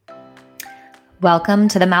Welcome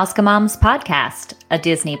to the Mouska Moms podcast, a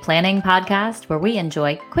Disney planning podcast where we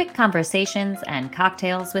enjoy quick conversations and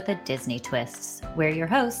cocktails with a Disney twist. We're your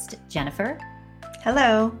hosts, Jennifer.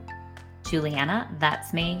 Hello. Juliana,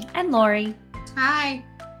 that's me, and Lori. Hi.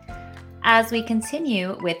 As we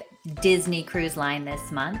continue with Disney Cruise Line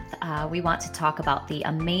this month, we want to talk about the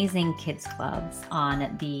amazing kids clubs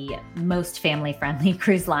on the most family-friendly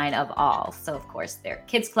cruise line of all. So, of course, their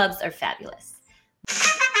kids clubs are fabulous.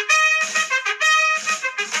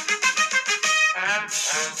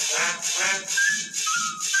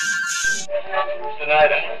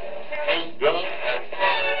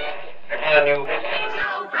 So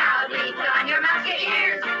proudly join your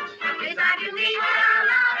Musketeers. Beside you we will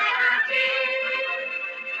love and cheer.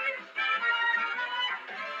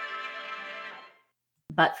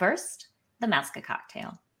 But first, the Mouska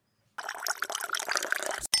cocktail.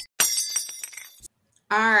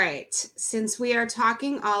 All right. Since we are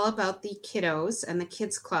talking all about the kiddos and the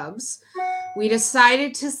kids clubs, we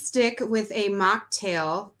decided to stick with a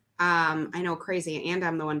mocktail. I know, crazy, and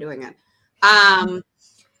I'm the one doing it.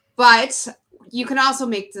 But you can also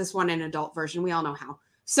make this one an adult version. We all know how.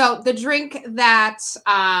 So the drink that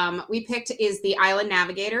we picked is the Island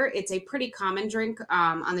Navigator. It's a pretty common drink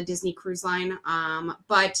on the Disney Cruise Line,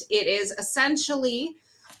 but it is essentially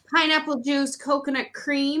pineapple juice, coconut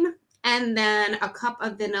cream, and then a cup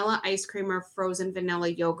of vanilla ice cream or frozen vanilla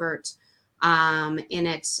yogurt in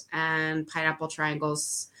it, and pineapple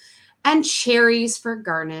triangles and cherries for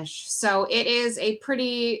garnish. So it is a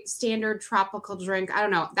pretty standard tropical drink. I don't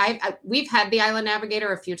know. We've had the Island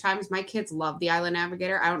Navigator a few times. My kids love the Island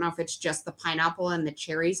Navigator. I don't know if it's just the pineapple and the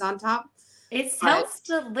cherries on top. It sounds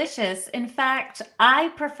delicious. In fact, I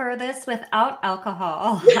prefer this without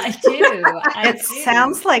alcohol. I do.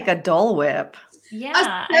 Sounds like a Dole Whip.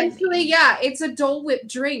 Yeah. Essentially, yeah, it's a Dole Whip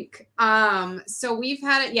drink. So we've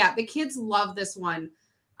had it. Yeah, the kids love this one.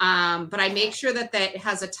 But I make sure that it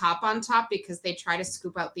has a top on top because they try to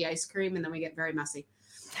scoop out the ice cream and then we get very messy.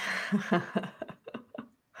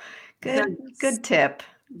 Good tip.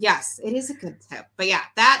 Yes, it is a good tip. But yeah,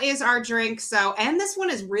 that is our drink. So, and this one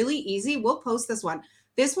is really easy. We'll post this one.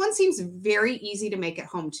 This one seems very easy to make at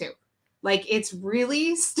home too. Like it's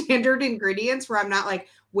really standard ingredients where I'm not like,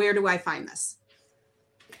 where do I find this?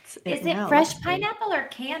 Is it fresh pineapple or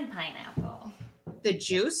canned pineapple? The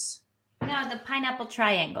juice? No, the pineapple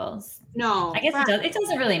triangles. No. I guess it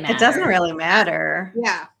doesn't really matter. It doesn't really matter.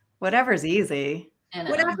 Yeah. Whatever's easy.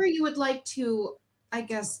 Whatever you would like to, I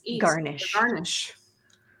guess, eat. Garnish.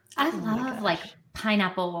 I love like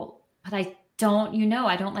pineapple, but I don't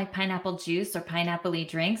like pineapple juice or pineapple-y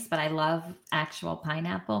drinks, but I love actual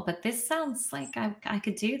pineapple. But this sounds like I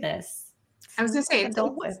could do this. I was going to say, it's a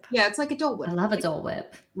Dole Whip. Yeah, it's like a Dole Whip. I love a Dole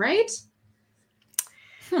Whip. Right?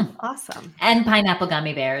 Awesome. And pineapple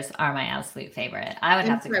gummy bears are my absolute favorite. I would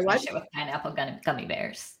have to garnish it with pineapple gummy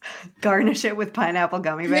bears. Garnish it with pineapple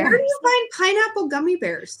gummy bears. Where do you find pineapple gummy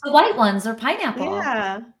bears? The white ones are pineapple.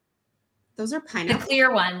 Yeah. Those are pineapple. The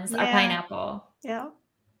clear ones are pineapple. Yeah.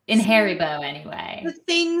 In Haribo, anyway. The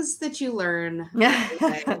things that you learn.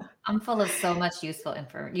 I'm full of so much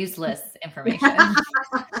useless information.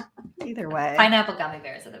 Either way. Pineapple gummy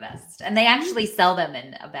bears are the best. And they actually sell them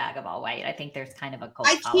in a bag of all white. I think there's kind of a cult.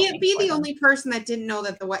 I can't be the only person that didn't know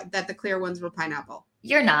that the clear ones were pineapple.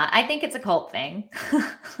 You're not. I think it's a cult thing.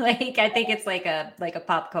 I think it's like a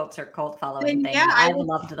pop culture cult following thing. Yeah, I've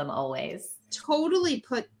loved them always. Totally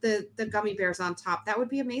put the gummy bears on top. That would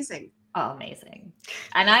be amazing. Oh, amazing.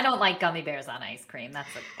 And I don't like gummy bears on ice cream.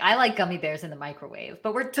 I like gummy bears in the microwave,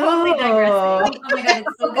 but we're totally digressing. Oh my God,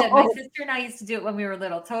 it's so good. My sister and I used to do it when we were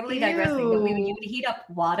little, totally digressing. But you would heat up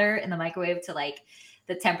water in the microwave to like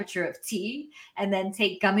the temperature of tea and then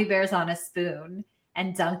take gummy bears on a spoon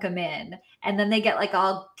and dunk them in. And then they get like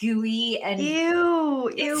all gooey and ew.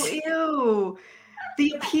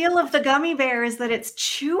 The appeal of the gummy bear is that it's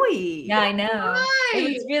chewy. Yeah, I know.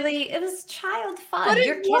 Right. It was child fun.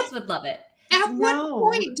 Your kids would love it. At what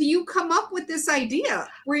point do you come up with this idea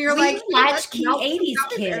where you're like latchkey 80s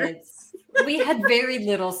kids? We had very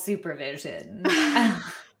little supervision.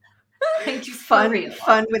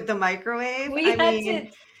 Fun with the microwave.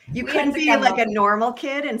 You couldn't be like a normal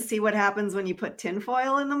kid and see what happens when you put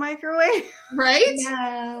tinfoil in the microwave. Right?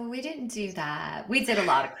 No, we didn't do that. We did a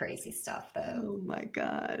lot of crazy stuff though. Oh my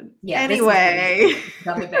God. Yeah. Anyway,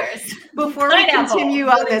 gummy bears. Before we continue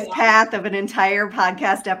on this path of an entire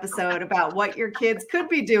podcast episode about what your kids could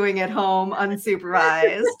be doing at home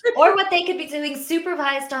unsupervised. Or what they could be doing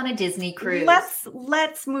supervised on a Disney cruise.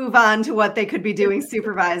 Let's move on to what they could be doing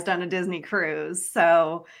supervised on a Disney cruise.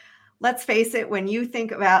 So let's face it, when you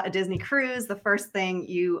think about a Disney cruise, the first thing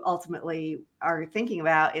you ultimately are thinking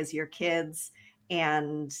about is your kids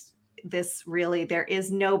And this really, there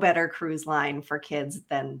is no better cruise line for kids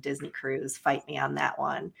than Disney Cruise. Fight me on that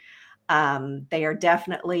one. They are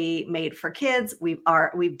definitely made for kids.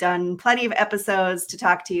 We've done plenty of episodes to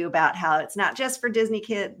talk to you about how it's not just for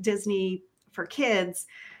Disney for kids,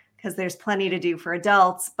 because there's plenty to do for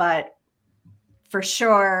adults, but for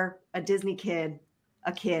sure a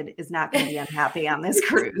kid is not going to be unhappy on this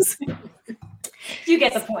cruise. You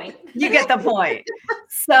get the point. You get the point.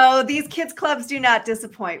 So these kids clubs do not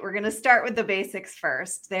disappoint. We're going to start with the basics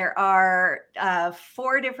first. There are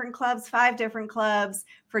 5 different clubs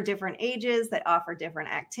for different ages that offer different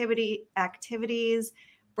activities.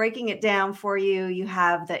 Breaking it down for you, you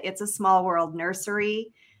have the It's a Small World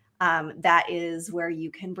nursery. That is where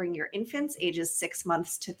you can bring your infants ages 6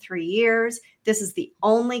 months to 3 years. This is the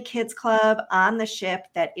only kids club on the ship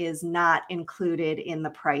that is not included in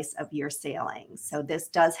the price of your sailing. So this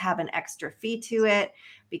does have an extra fee to it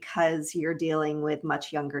because you're dealing with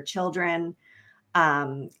much younger children.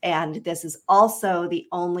 And this is also the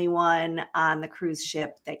only one on the cruise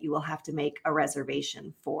ship that you will have to make a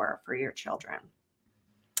reservation for your children.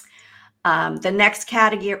 The next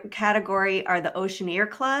category are the Oceaneer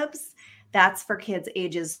clubs. That's for kids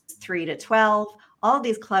ages 3 to 12. All of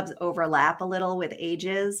these clubs overlap a little with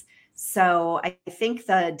ages. So I think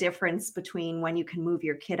the difference between when you can move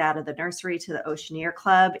your kid out of the nursery to the Oceaneer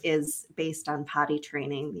club is based on potty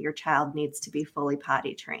training. Your child needs to be fully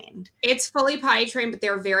potty trained. It's fully potty trained, but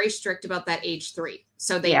they're very strict about that age 3.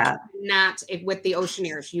 So they cannot, with the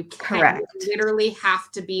Oceaneers, you literally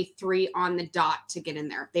have to be 3 on the dot to get in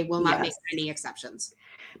there. They will not make any exceptions.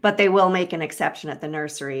 But they will make an exception at the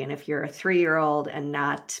nursery. And if you're a 3-year-old and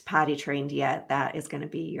not potty trained yet, that is going to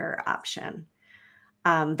be your option.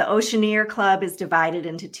 The Oceaneer Club is divided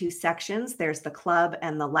into 2 sections. There's the club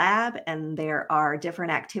and the lab, and there are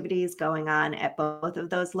different activities going on at both of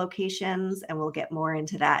those locations. And we'll get more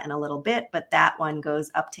into that in a little bit, but that one goes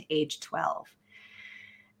up to age 12.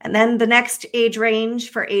 And then the next age range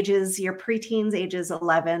for your preteens, ages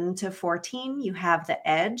 11 to 14, you have the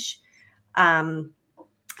Edge.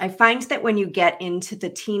 I find that when you get into the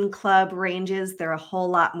teen club ranges, they're a whole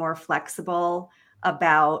lot more flexible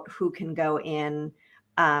about who can go in.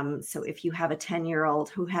 So if you have a 10-year-old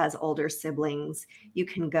who has older siblings, you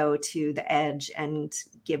can go to the Edge and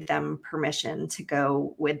give them permission to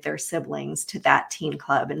go with their siblings to that teen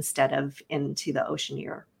club instead of into the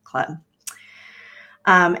Oceaneer Club.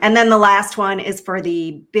 And then the last one is for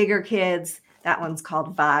the bigger kids. That one's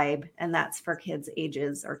called Vibe, and that's for teens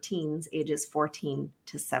ages 14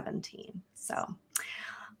 to 17. So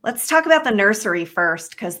let's talk about the nursery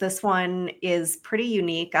first, because this one is pretty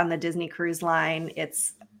unique on the Disney Cruise Line.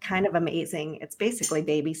 It's kind of amazing. It's basically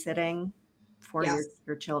babysitting for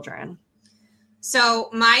your children.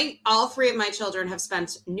 So all 3 of my children have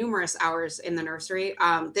spent numerous hours in the nursery.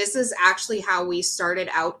 This is actually how we started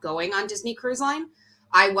out going on Disney Cruise Line.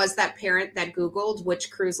 I was that parent that Googled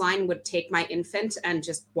which cruise line would take my infant and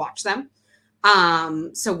just watch them.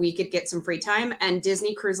 So we could get some free time. And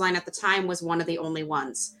Disney Cruise Line at the time was one of the only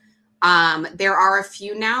ones. There are a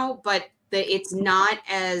few now, but it's not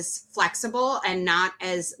as flexible and not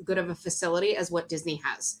as good of a facility as what Disney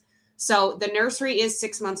has. So the nursery is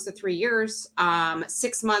 6 months to 3 years.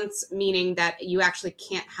 6 months, meaning that you actually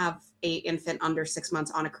can't have an infant under 6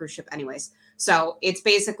 months on a cruise ship anyways. So it's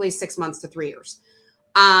basically 6 months to 3 years.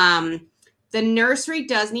 The nursery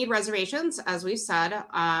does need reservations, as we've said,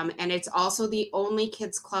 and it's also the only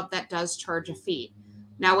kids club that does charge a fee.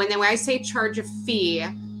 Now, when I say charge a fee,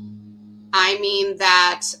 I mean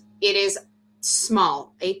that it is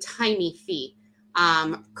small, a tiny fee.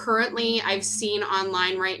 Currently, I've seen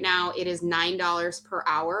online right now, it is $9 per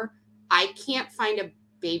hour. I can't find a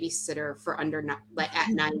babysitter for under at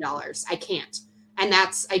 $9. I can't. And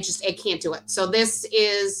I can't do it. So this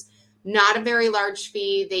is not a very large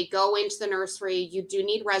fee. They go into the nursery. You do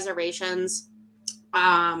need reservations.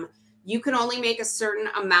 You can only make a certain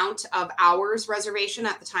amount of hours reservation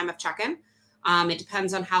at the time of check-in. It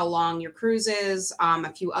depends on how long your cruise is,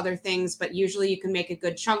 a few other things, but usually you can make a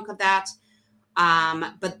good chunk of that.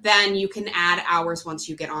 But then you can add hours once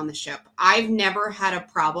you get on the ship. I've never had a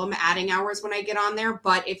problem adding hours when I get on there,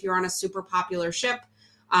 but if you're on a super popular ship,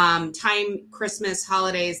 Christmas,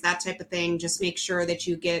 holidays, that type of thing, just make sure that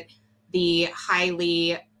you get the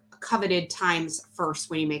highly coveted times first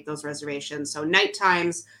when you make those reservations. So night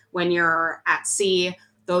times when you're at sea,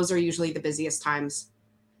 those are usually the busiest times.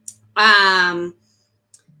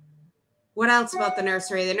 What else about the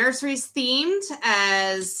nursery? The nursery's themed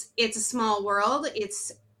as It's a Small World.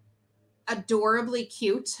 It's adorably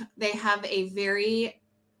cute. They have a very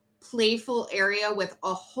playful area with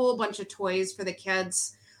a whole bunch of toys for the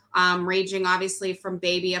kids. ranging obviously from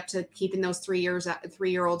baby up to keeping those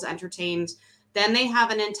 3-year-olds entertained. Then they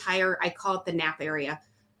have an entire, I call it the nap area.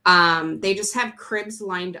 They just have cribs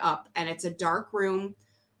lined up, and it's a dark room.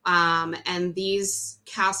 And these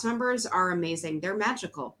cast members are amazing. They're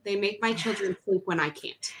magical. They make my children sleep when I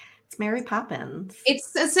can't. It's Mary Poppins.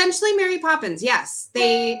 It's essentially Mary Poppins. Yes.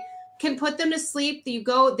 They can put them to sleep.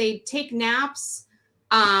 They take naps.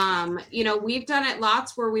 We've done it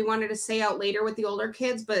lots where we wanted to stay out later with the older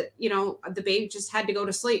kids, but the baby just had to go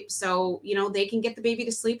to sleep. So, they can get the baby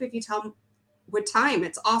to sleep if you tell them what time.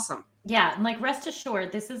 It's awesome. Yeah, and rest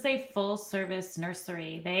assured, this is a full service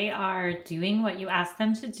nursery. They are doing what you ask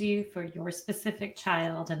them to do for your specific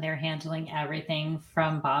child, and they're handling everything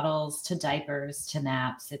from bottles to diapers to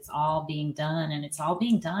naps. It's all being done, and it's all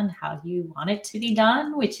being done how you want it to be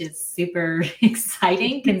done, which is super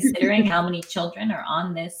exciting considering how many children are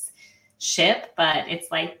on this ship. But it's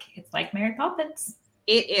like Mary Poppins.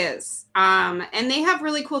 It is. And they have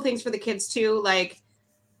really cool things for the kids too.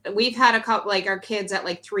 We've had a couple, our kids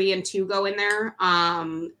at 3 and 2 go in there.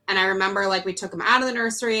 And I remember we took them out of the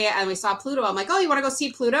nursery and we saw Pluto. I'm like, oh, you want to go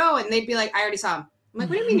see Pluto? And they'd be like, I already saw him. I'm like,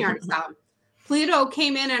 what do you mean you already saw him? Pluto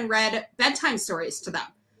came in and read bedtime stories to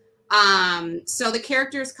them. So the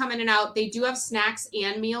characters come in and out. They do have snacks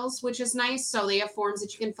and meals, which is nice. So they have forms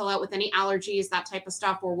that you can fill out with any allergies, that type of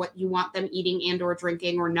stuff, or what you want them eating and or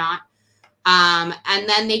drinking or not. And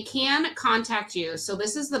then they can contact you. So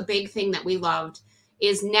this is the big thing that we loved.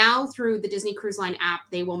 Is now through the Disney Cruise Line app,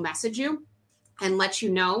 they will message you and let you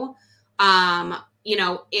know,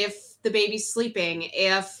 if the baby's sleeping,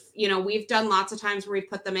 if, we've done lots of times where we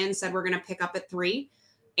put them in, said we're going to pick up at 3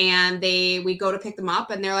 and we go to pick them up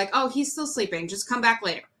and they're like, oh, he's still sleeping. Just come back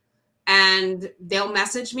later. And they'll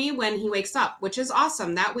message me when he wakes up, which is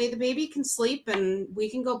awesome. That way the baby can sleep and we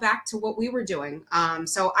can go back to what we were doing.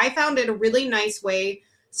 So I found it a really nice way,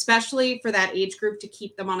 especially for that age group, to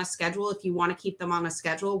keep them on a schedule if you want to keep them on a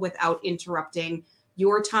schedule without interrupting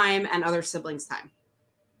your time and other siblings' time.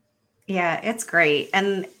 Yeah, it's great.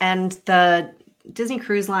 And the Disney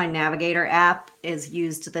Cruise Line Navigator app is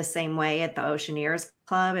used the same way at the Oceaneers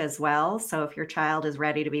Club as well. So if your child is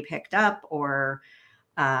ready to be picked up, or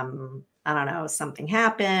I don't know, something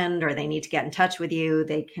happened, or they need to get in touch with you,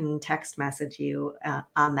 they can text message you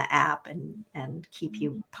on the app and keep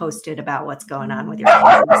you posted about what's going on with your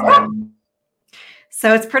kids.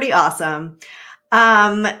 So it's pretty awesome.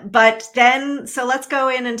 But then, so let's go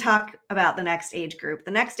in and talk about the next age group.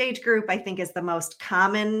 The next age group, I think, is the most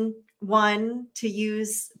common one to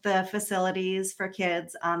use the facilities for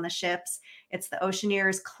kids on the ships. It's the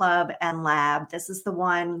Oceaneers Club and Lab. This is the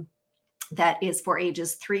one that is for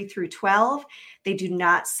ages 3 through 12. They do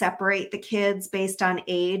not separate the kids based on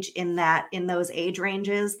age in those age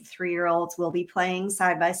ranges. The 3-year-olds will be playing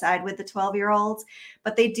side by side with the 12-year-olds,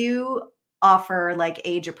 but they do offer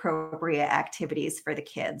age appropriate activities for the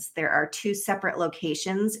kids. There are 2 separate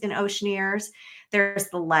locations in Oceaneers. There's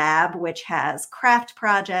the lab, which has craft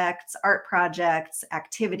projects, art projects,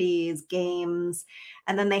 activities, games.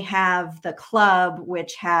 And then they have the club,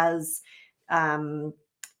 which has,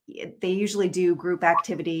 they usually do group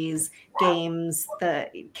activities, games. The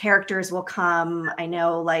characters will come. I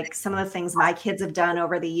know some of the things my kids have done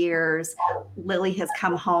over the years. Lily has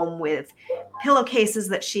come home with pillowcases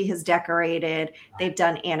that she has decorated. They've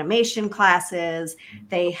done animation classes.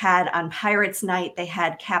 They had on Pirates Night, they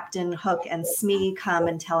had Captain Hook and Smee come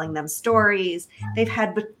and telling them stories. They've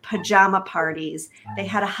had pajama parties. They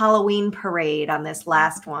had a Halloween parade on this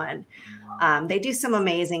last one. They do some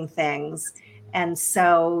amazing things. And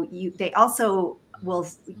so they also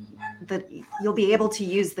you'll be able to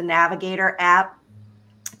use the Navigator app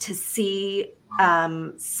to see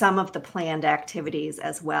some of the planned activities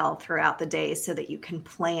as well throughout the day, so that you can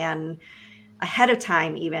plan ahead of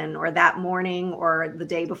time, even, or that morning or the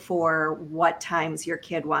day before, what times your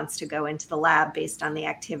kid wants to go into the lab based on the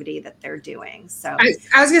activity that they're doing. So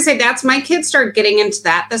I was going to say, my kids start getting into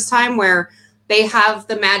that this time, where they have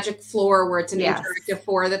the magic floor where it's an interactive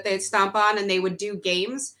floor that they stomp on, and they would do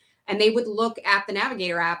games, and they would look at the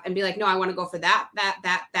Navigator app and be like, no, I want to go for that.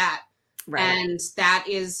 Right. And that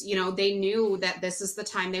is, they knew that this is the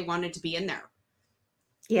time they wanted to be in there.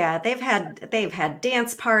 Yeah, they've had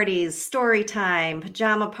dance parties, story time,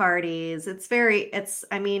 pajama parties. It's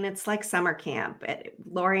like summer camp.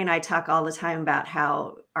 Lori and I talk all the time about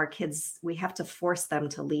how our kids, we have to force them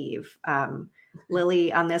to leave.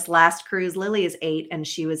 Lily, on this last cruise, Lily is 8 and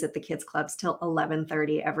she was at the kids clubs till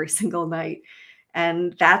 11:30 every single night.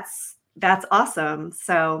 And that's awesome.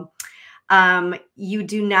 So You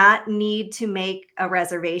do not need to make a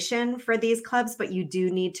reservation for these clubs, but you do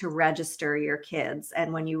need to register your kids.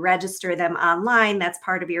 And when you register them online, that's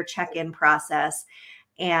part of your check-in process.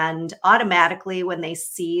 And automatically, when they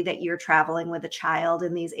see that you're traveling with a child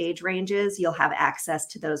in these age ranges, you'll have access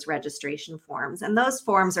to those registration forms. And those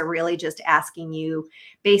forms are really just asking you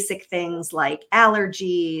basic things like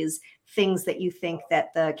allergies, things that you think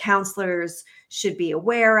that the counselors should be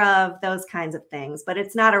aware of, those kinds of things. But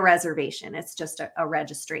it's not a reservation. It's just a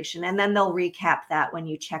registration. And then they'll recap that when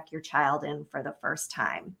you check your child in for the first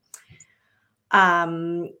time.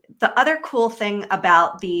 The other cool thing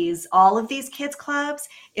about all of these kids clubs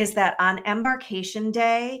is that on embarkation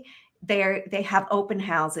day, they have open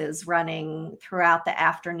houses running throughout the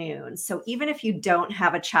afternoon. So even if you don't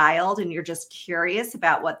have a child and you're just curious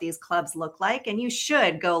about what these clubs look like, and you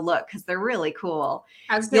should go look because they're really cool.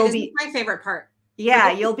 This is my favorite part.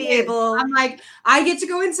 Yeah, you'll be able. I'm like, I get to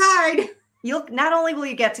go inside. You'll not only will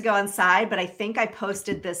you get to go inside, but I think I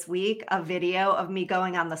posted this week a video of me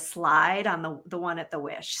going on the slide on the one at the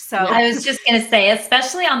Wish. So I was just going to say,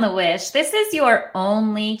 especially on the Wish, this is your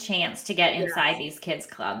only chance to get inside these kids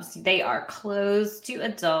clubs. They are closed to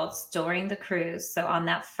adults during the cruise. So on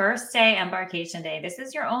that first day, embarkation day, this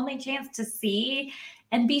is your only chance to see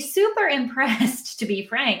and be super impressed, to be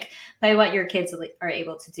frank, by what your kids are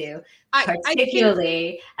able to do.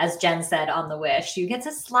 Particularly, as Jen said on the Wish, you get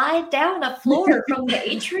to slide down a floor from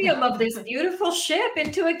the atrium of this beautiful ship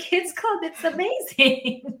into a kids club. It's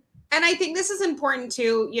amazing. And I think this is important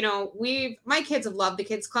too. You know, my kids have loved the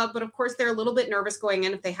kids club, but of course they're a little bit nervous going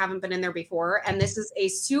in if they haven't been in there before. And this is a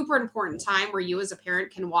super important time where you as a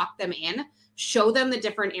parent can walk them in, show them the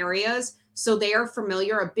different areas, so they are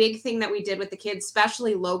familiar. A big thing that we did with the kids,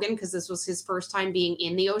 especially Logan, because this was his first time being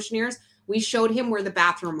in the Oceaneers, we showed him where the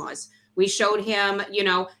bathroom was. We showed him, you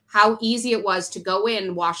know, how easy it was to go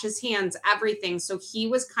in, wash his hands, everything. So he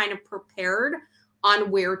was kind of prepared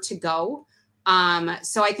on where to go.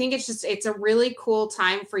 So I think it's a really cool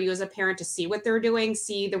time for you as a parent to see what they're doing,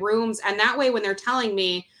 see the rooms. And that way, when they're telling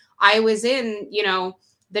me I was in, you know,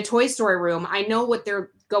 the Toy Story room, I know what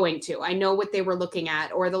they're going to. I know what they were looking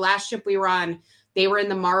at. Or the last ship we were on, they were in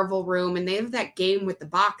the Marvel room, and they have that game with the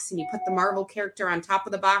box, and you put the Marvel character on top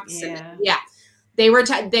of the box. Yeah. And they were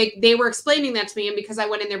they were explaining that to me, and because I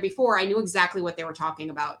went in there before, I knew exactly what they were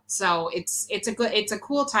talking about. So it's a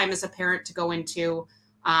cool time as a parent to go into,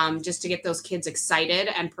 just to get those kids excited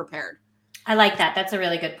and prepared. I like that. That's a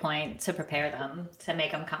really good point, to prepare them, to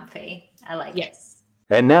make them comfy. I like it.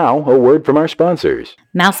 And now, a word from our sponsors.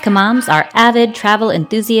 Mouska Moms are avid travel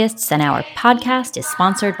enthusiasts, and our podcast is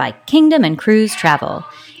sponsored by Kingdom and Cruise Travel.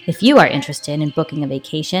 If you are interested in booking a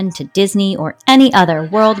vacation to Disney or any other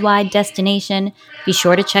worldwide destination, be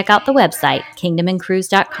sure to check out the website,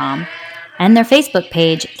 kingdomandcruise.com, and their Facebook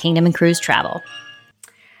page, Kingdom and Cruise Travel.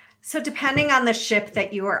 So depending on the ship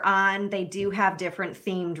that you are on, they do have different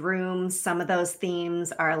themed rooms. Some of those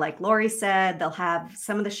themes are, like Lori said,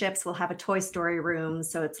 some of the ships will have a Toy Story room.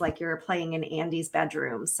 So it's like you're playing in Andy's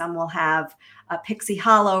bedroom. Some will have a Pixie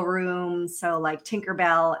Hollow room. So like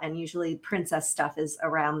Tinkerbell, and usually princess stuff is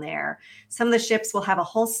around there. Some of the ships will have a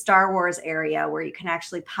whole Star Wars area where you can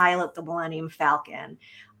actually pilot the Millennium Falcon.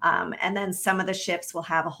 And then some of the ships will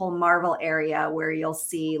have a whole Marvel area where you'll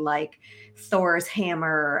see like Thor's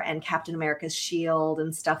hammer and Captain America's shield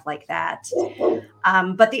and stuff like that.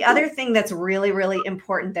 But the other thing that's really, really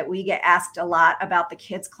important that we get asked a lot about the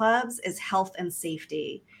kids clubs is health and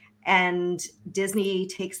safety. And Disney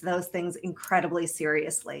takes those things incredibly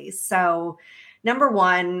seriously. So number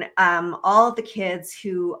one, all of the kids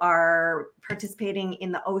who are participating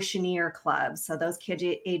in the Oceaneer Club, so those kids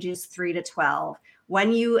ages 3 to 12,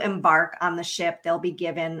 when you embark on the ship, they'll be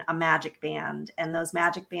given a magic band, and those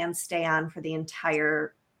magic bands stay on for the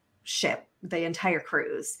entire ship, the entire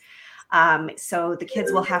cruise. So the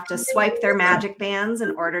kids will have to swipe their magic bands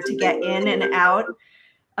in order to get in and out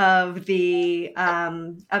of the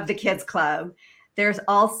kids club. There's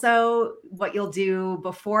also what you'll do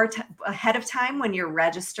ahead of time when you're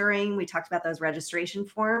registering. We talked about those registration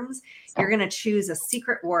forms. You're going to choose a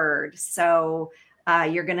secret word. So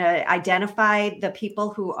you're going to identify the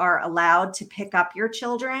people who are allowed to pick up your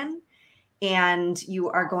children, and you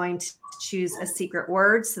are going to choose a secret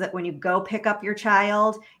word so that when you go pick up your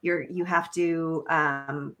child, your name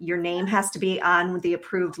has to be on the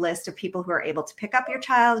approved list of people who are able to pick up your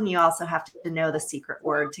child, and you also have to know the secret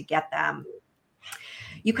word to get them.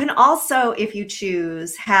 You can also, if you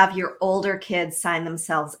choose, have your older kids sign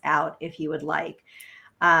themselves out if you would like.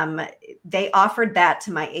 They offered that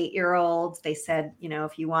to my 8-year-old. They said, you know,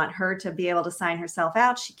 if you want her to be able to sign herself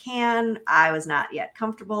out, she can. I was not yet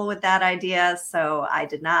comfortable with that idea, so I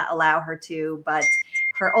did not allow her to. But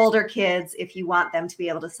for older kids, if you want them to be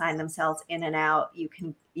able to sign themselves in and out, you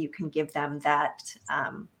can give them that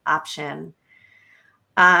option.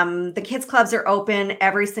 The kids clubs are open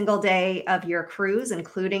every single day of your cruise,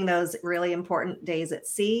 including those really important days at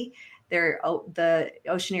sea. The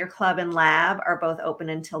Oceaneer Club and Lab are both open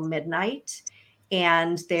until midnight,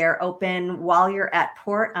 and they're open while you're at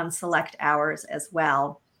port on select hours as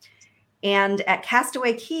well. And at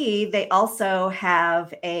Castaway Cay, they also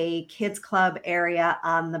have a kids club area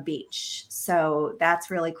on the beach. So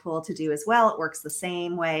that's really cool to do as well. It works the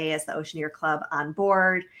same way as the Oceaneer Club on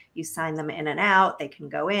board. You sign them in and out. They can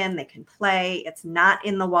go in, they can play. It's not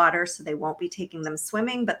in the water, so they won't be taking them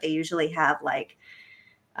swimming, but they usually have like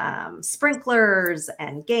sprinklers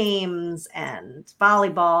and games and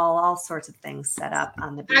volleyball, all sorts of things set up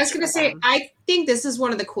on the beach. I was going to say, I think this is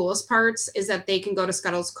one of the coolest parts is that they can go to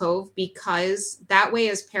Scuttle's Cove, because that way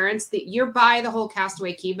as parents, that you're by the whole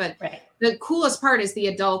Castaway Cay, but the coolest part is the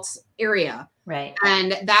adults area. Right.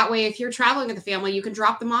 And that way, if you're traveling with the family, you can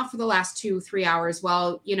drop them off for the last 2-3 hours.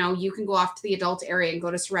 Well, you know, you can go off to the adult area and go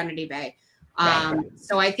to Serenity Bay.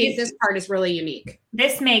 So I think this part is really unique.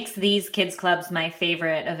 This makes these kids clubs my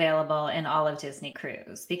favorite available in all of Disney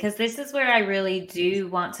Cruise, because this is where I really do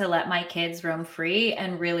want to let my kids roam free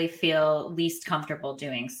and really feel least comfortable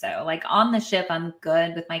doing so. Like on the ship, I'm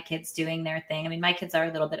good with my kids doing their thing. I mean, my kids are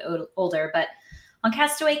a little bit older, but on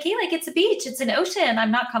Castaway Cay, like it's a beach, it's an ocean.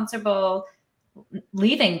 I'm not comfortable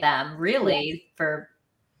leaving them really for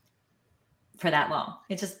that long.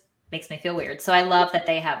 It just makes me feel weird. So I love that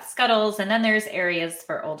they have scuttles, and then there's areas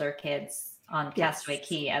for older kids on Castaway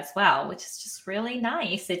Cay as well, which is just really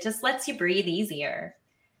nice. It just lets you breathe easier.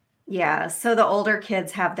 Yeah. So the older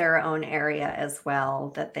kids have their own area as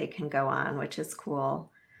well that they can go on, which is cool.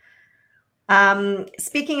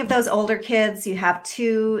 Speaking of those older kids, you have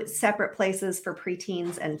 2 separate places for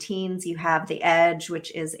preteens and teens. You have the Edge,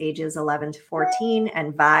 which is ages 11 to 14,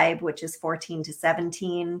 and Vibe, which is 14 to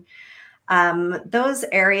 17. Those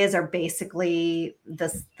areas are basically the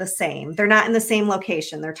same. They're not in the same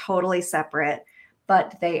location. They're totally separate,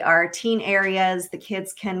 but they are teen areas. The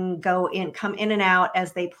kids can come in and out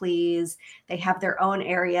as they please. They have their own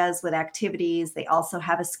areas with activities. They also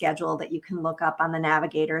have a schedule that you can look up on the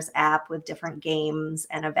Navigators app with different games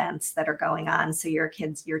and events that are going on. So your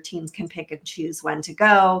teens can pick and choose when to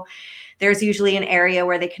go. There's usually an area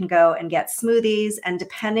where they can go and get smoothies. And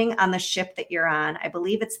depending on the ship that you're on, I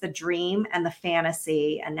believe it's the Dream and the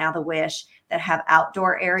Fantasy and now the Wish that have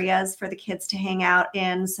outdoor areas for the kids to hang out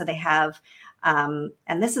in. So they have, and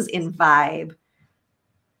this is in Vibe.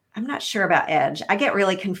 I'm not sure about Edge. I get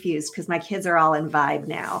really confused because my kids are all in Vibe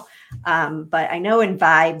now. But I know in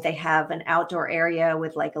Vibe, they have an outdoor area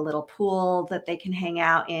with like a little pool that they can hang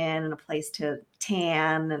out in and a place to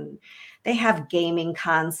tan. And they have gaming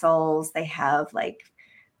consoles. They have like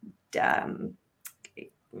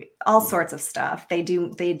all sorts of stuff. They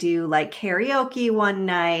do like karaoke one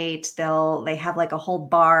night. They have like a whole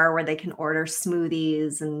bar where they can order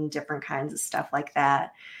smoothies and different kinds of stuff like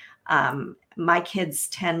that. My kids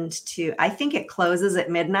I think it closes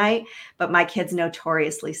at midnight, but my kids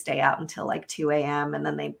notoriously stay out until like 2 a.m. and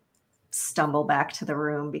then they stumble back to the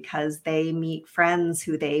room because they meet friends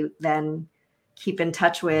who they then keep in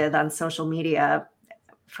touch with on social media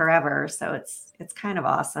forever. So it's kind of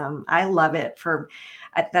awesome. I love it.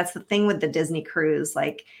 That's the thing with the Disney Cruise.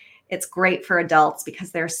 Like, it's great for adults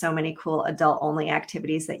because there's so many cool adult only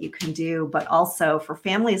activities that you can do, but also for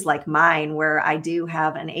families like mine, where I do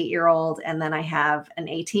have an 8-year-old and then I have an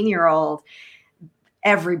 18-year-old,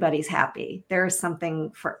 everybody's happy. There's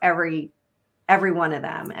something for every one of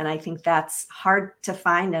them. And I think that's hard to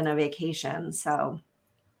find in a vacation. So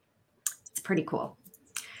it's pretty cool.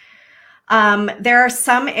 There are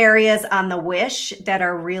some areas on the Wish that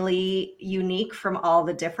are really unique from all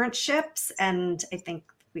the different ships. And I think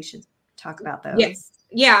we should talk about those. Yes.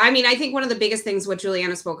 Yeah. I mean, I think one of the biggest things what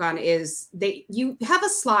Juliana spoke on is you have a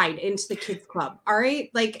slide into the kids club. All right.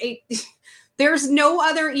 Like there's no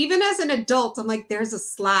other, even as an adult, I'm like, there's a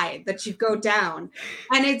slide that you go down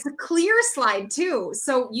and it's a clear slide too.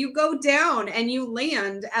 So you go down and you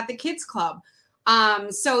land at the kids club.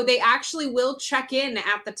 So they actually will check in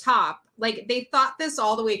at the top. Like, they thought this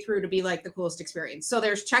all the way through to be like the coolest experience. So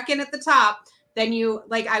there's check-in at the top. then you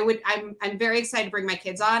like I'm very excited to bring my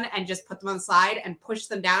kids on and just put them on the slide and push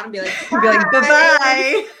them down and be like,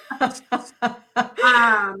 bye.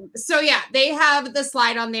 So yeah, they have the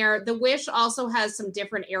slide on there. The Wish also has some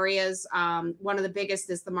different areas. One of the biggest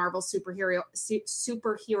is the Marvel Superhero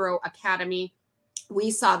Academy. We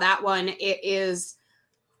saw that one. It is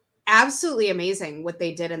absolutely amazing what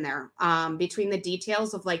they did in there. Between the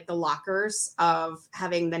details of like the lockers, of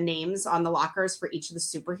having the names on the lockers for each of the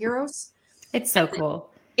superheroes. It's so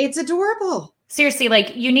cool. It's adorable. Seriously,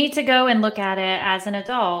 like you need to go and look at it as an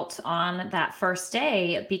adult on that first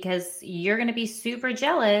day because you're going to be super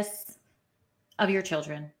jealous of your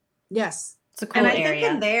children. Yes. It's a cool And I area.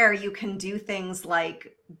 think in there you can do things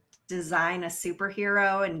like design a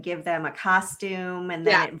superhero and give them a costume, and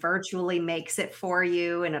then it virtually makes it for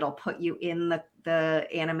you and it'll put you in the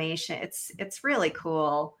animation. It's really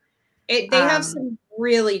cool. They have some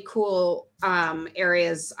really cool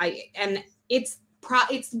areas. It's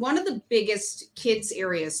one of the biggest kids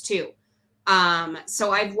areas too.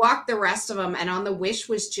 So I've walked the rest of them, and on the Wish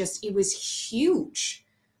it was huge.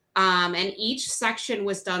 And each section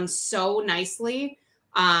was done so nicely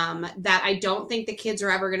that I don't think the kids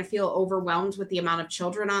are ever going to feel overwhelmed with the amount of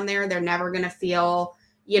children on there. They're never going to feel,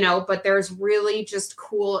 but there's really just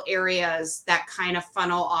cool areas that kind of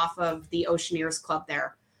funnel off of the Oceaneers Club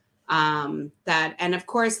there. And of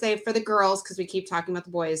course for the girls, because we keep talking about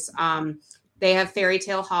the boys, they have Fairy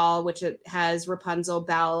Tale Hall, which it has Rapunzel,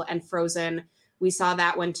 Belle, and Frozen. We saw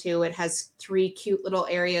that one too. It has 3 cute little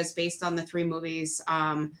areas based on the 3 movies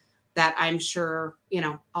that I'm sure,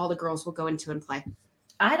 all the girls will go into and play.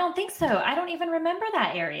 I don't think so. I don't even remember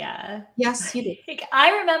that area. Yes, you do.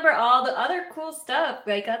 I remember all the other cool stuff.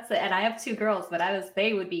 Like and I have 2 girls, but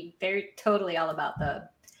they would be totally all about the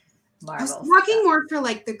Marvel. I was talking more for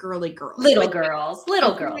like the girly girls. Little girls,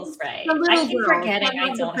 right. I keep forgetting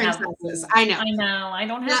I don't have princesses. I know. I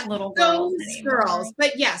don't have little girls anymore. Girls.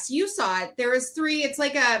 But yes, you saw it. There is 3. It's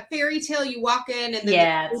like a fairy tale. You walk in and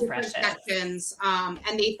then it's precious. Sections, and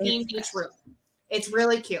they themed each room. It's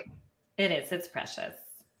really cute. It is. It's precious.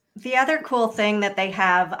 The other cool thing that they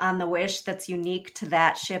have on the Wish that's unique to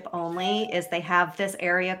that ship only is they have this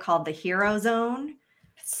area called the Hero Zone.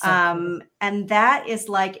 So cool. And that is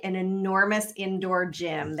like an enormous indoor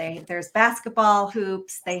gym. There's basketball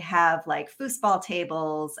hoops. They have like foosball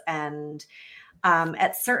tables, and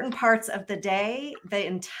at certain parts of the day, the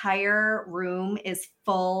entire room is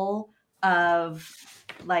full of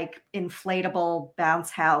like inflatable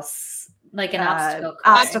bounce house, like an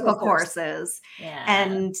obstacle courses. Yeah.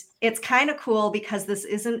 And it's kind of cool because this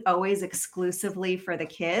isn't always exclusively for the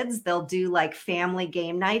kids. They'll do like family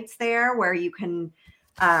game nights there where you can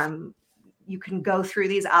go through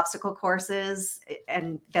these obstacle courses,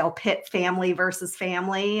 and they'll pit family versus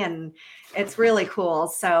family, and it's really cool.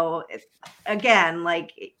 So again,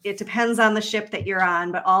 like it depends on the ship that you're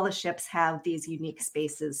on, but all the ships have these unique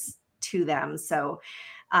spaces to them. So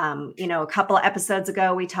a couple of episodes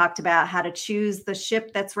ago, we talked about how to choose the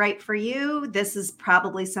ship that's right for you. This is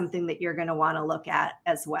probably something that you're going to want to look at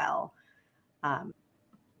as well.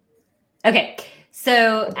 Okay.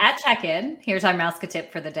 So at check-in, here's our Mouska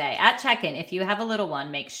tip for the day. At check-in, if you have a little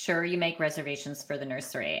one, make sure you make reservations for the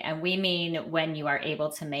nursery. And we mean when you are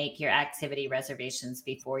able to make your activity reservations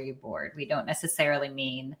before you board. We don't necessarily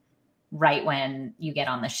mean right when you get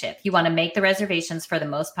on the ship. You want to make the reservations for the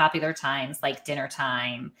most popular times, like dinner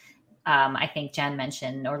time. I think Jen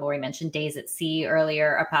mentioned, or Lori mentioned, days at sea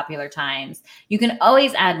earlier are popular times. You can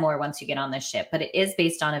always add more once you get on the ship, but it is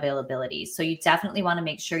based on availability. So you definitely want to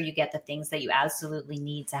make sure you get the things that you absolutely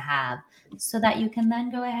need to have so that you can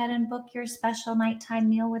then go ahead and book your special nighttime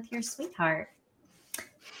meal with your sweetheart.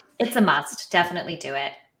 It's a must. Definitely do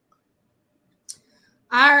it.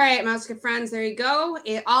 All right, Mouska friends, there you go.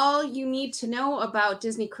 All you need to know about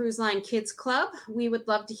Disney Cruise Line Kids Club. We would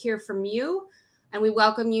love to hear from you, and we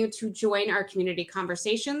welcome you to join our community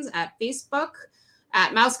conversations at Facebook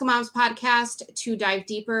at Mouska Moms Podcast to dive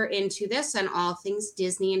deeper into this and all things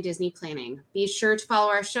Disney and Disney planning. Be sure to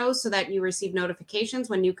follow our show so that you receive notifications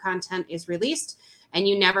when new content is released and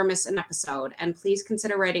you never miss an episode. And please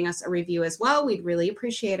consider writing us a review as well. We'd really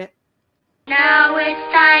appreciate it. Now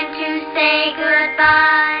it's time to say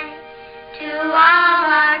goodbye to all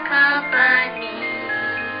our company.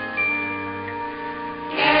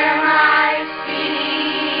 M-I-C.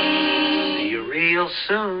 See you real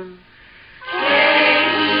soon.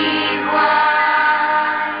 K-E-Y.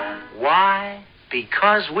 Why?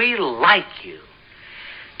 Because we like you.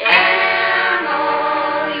 M-